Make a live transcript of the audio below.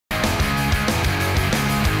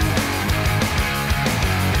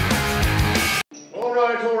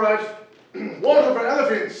right. Water for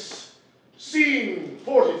Elephants. Scene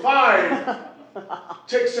 45.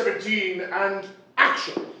 Take 17 and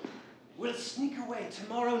action. We'll sneak away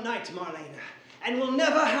tomorrow night, Marlena, and we'll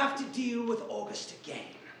never have to deal with August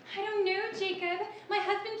again. I don't know, Jacob. My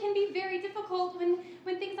husband can be very difficult when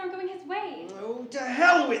things aren't going his way. Oh, to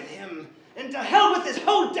hell with him! And to hell with this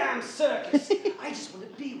whole damn circus! I just want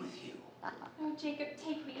to be with you. Oh, Jacob,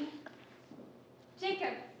 take me.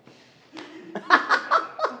 Jacob.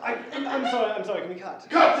 I'm sorry, can we cut?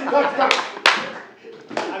 Cut!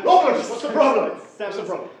 Robert, what's the problem? What's the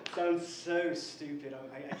problem? Sounds so stupid.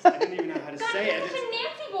 I didn't even know how to say it. God, you're such a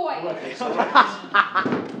Nancy boy.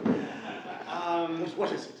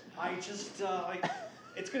 What is it?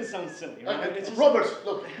 It's going to sound silly, right? Robert,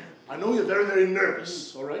 look, I know you're very, very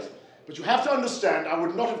nervous, all right? But you have to understand, I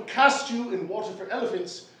would not have cast you in Water for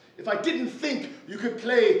Elephants if I didn't think you could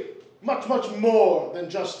play much, much more than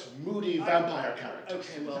just moody vampire characters.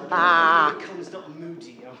 Okay, well, Colin's not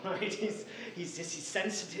moody, all right? He's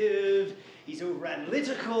sensitive, he's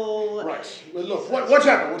over-analytical. Right. Well, look,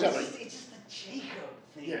 whatever. It's just the Jacob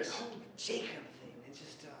thing. Yes. The whole Jacob thing. It's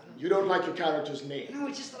just, You don't like your character's name? No,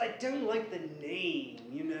 it's just that I don't like the name,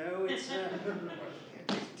 you know? It's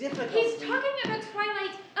difficult. He's talking about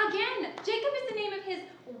Twilight again. Jacob is the name of his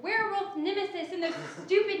werewolf nemesis in those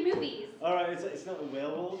stupid movies. All right, it's not a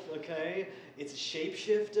werewolf, okay? It's a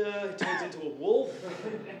shapeshifter who turns into a wolf.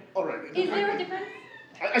 All right. Is there a difference?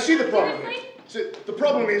 I see the problem. Seriously? See, the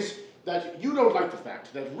problem is that you don't like the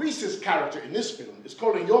fact that Reese's character in this film is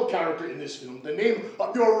calling your character in this film the name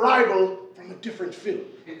of your rival from a different film.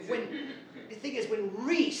 The thing is, when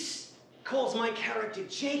Reese calls my character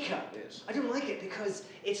Jacob, yes. I don't like it because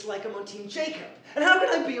it's like I'm on Team Jacob. And how can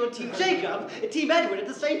I be on Team Jacob and Team Edward at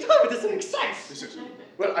the same time? It doesn't make sense.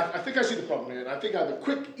 Well, I think I see the problem here, and I think I have a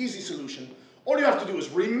quick, easy solution. All you have to do is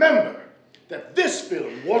remember that this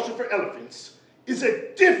film, Water for Elephants, is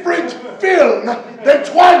a different film than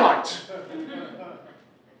Twilight.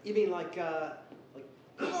 You mean like, oh,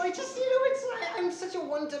 I just, it's like, I'm such a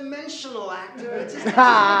one-dimensional actor. It just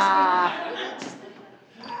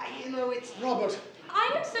it's... Robert. I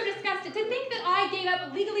am so disgusted to think that I gave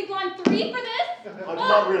up Legally Blonde 3 for this. I did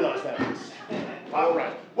not realize that. All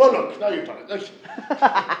right. Well, look, now you've done it.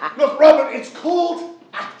 Look, Robert, it's called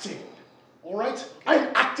acting. All right? I'm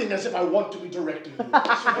acting as if I want to be directing you.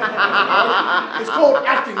 It's called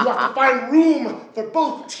acting. You have to find room for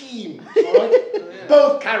both teams, all right?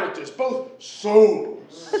 Both characters, both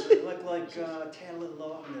souls. You look like Taylor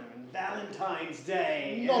Lautner and Valentine's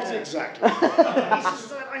Day. Not exactly. It's just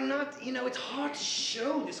that I'm not, it's hard to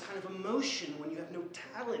show this kind of emotion when you have no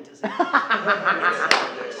talent as an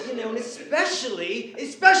actor. And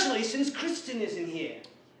especially since Kristen isn't here.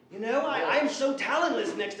 I'm so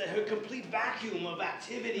talentless next to her complete vacuum of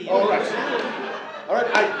activity. All right. All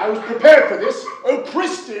right, I was prepared for this. Oh,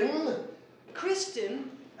 Kristen.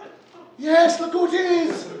 Kristen? Yes, look who it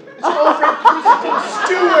is. It's my old friend Kristen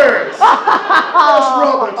Stewart. Yes,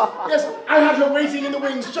 Robert. Yes, I had her waiting in the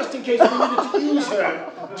wings just in case we needed to use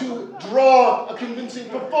her to draw a convincing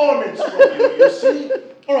performance from you see?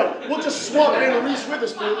 All right, we'll just swap in a Reese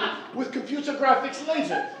Witherspoon with computer graphics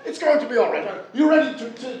later. It's going to be all right. You ready to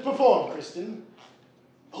perform, Kristen?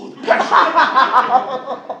 Oh, the passion.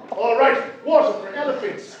 All right, Water for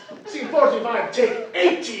Elephants. Scene 45, take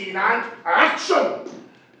 18 and action.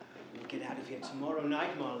 We'll get out of here tomorrow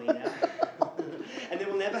night, Marlena. And then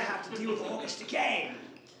we'll never have to deal with August again.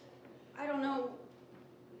 I don't know.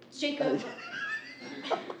 Jacob.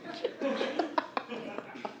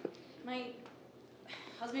 My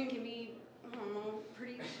husband can be, I don't know,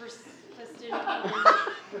 pretty persistent.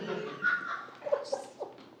 Just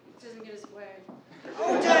doesn't get his way.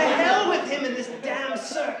 Oh, to hell with him in this damn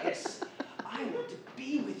circus. I want to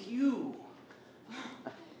be with you.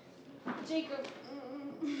 Jacob.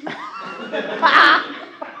 And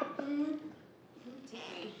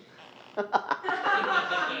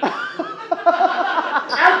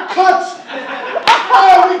cut!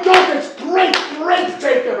 Oh, we got this! Great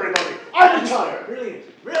take, everybody! I retire.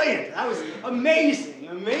 Brilliant. That was amazing.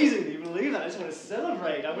 Do you believe that? I just want to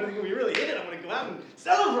celebrate. I want to think we really hit it. I want to go out and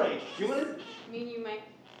celebrate. You want to? I mean, you might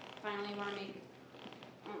finally want to make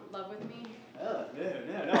love with me. Oh, no.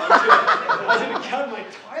 I was going to count my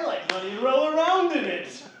Twilight money and roll around in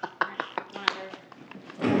it. Whatever.